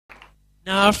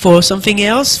Now for something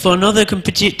else, for another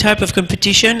type of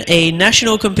competition, a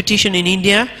national competition in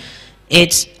India.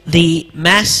 It's the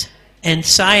Maths and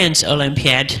Science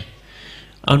Olympiad,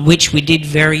 on which we did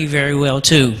very, very well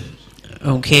too.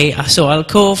 Okay, so I'll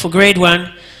call for grade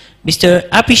 1, Mr.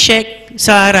 Abhishek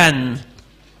Saran.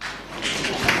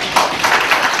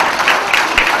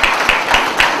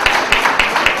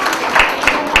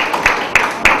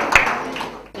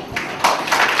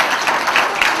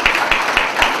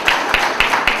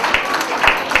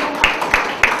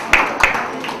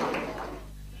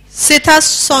 Sithas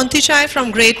Sontichai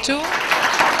from grade 2.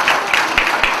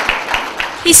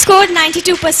 He scored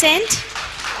 92%.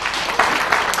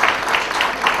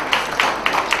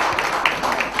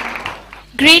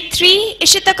 Grade 3,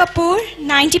 Ishita Kapoor,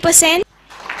 90%.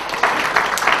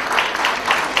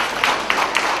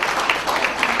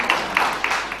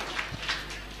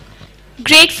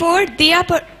 Grade 4, Diya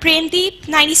Premdeep,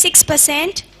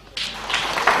 96%.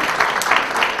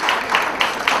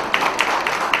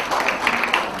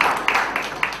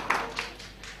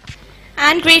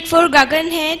 And grade 4,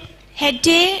 Gagan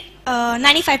Hedde,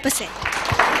 95%.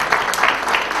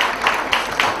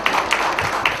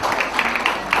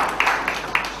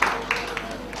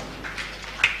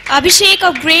 Abhishek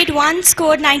of grade 1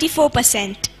 scored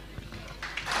 94%.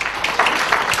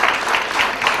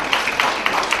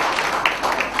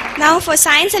 Now for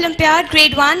Science Olympiad,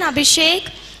 grade 1, Abhishek,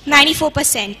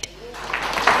 94%.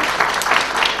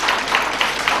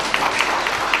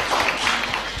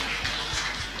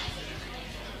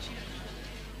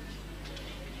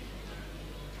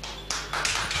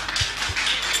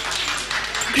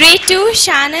 Grade 2,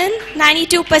 Shannon,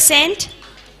 92%.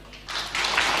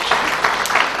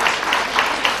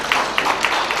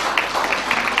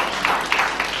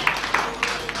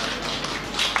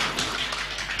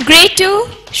 Grade 2,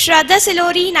 Shraddha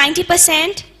Silori,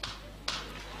 90%.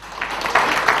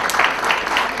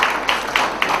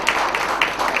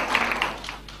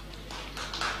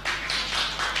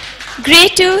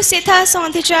 Grade 2, Sitha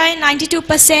Sontichai,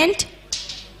 92%.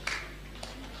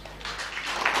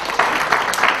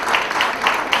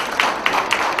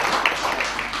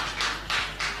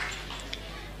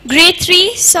 Grade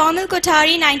 3, Sonal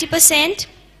Kothari, 90%.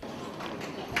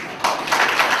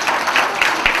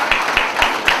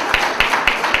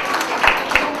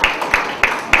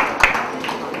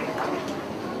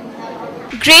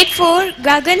 Grade 4,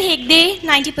 Gagan Hegde,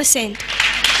 90%.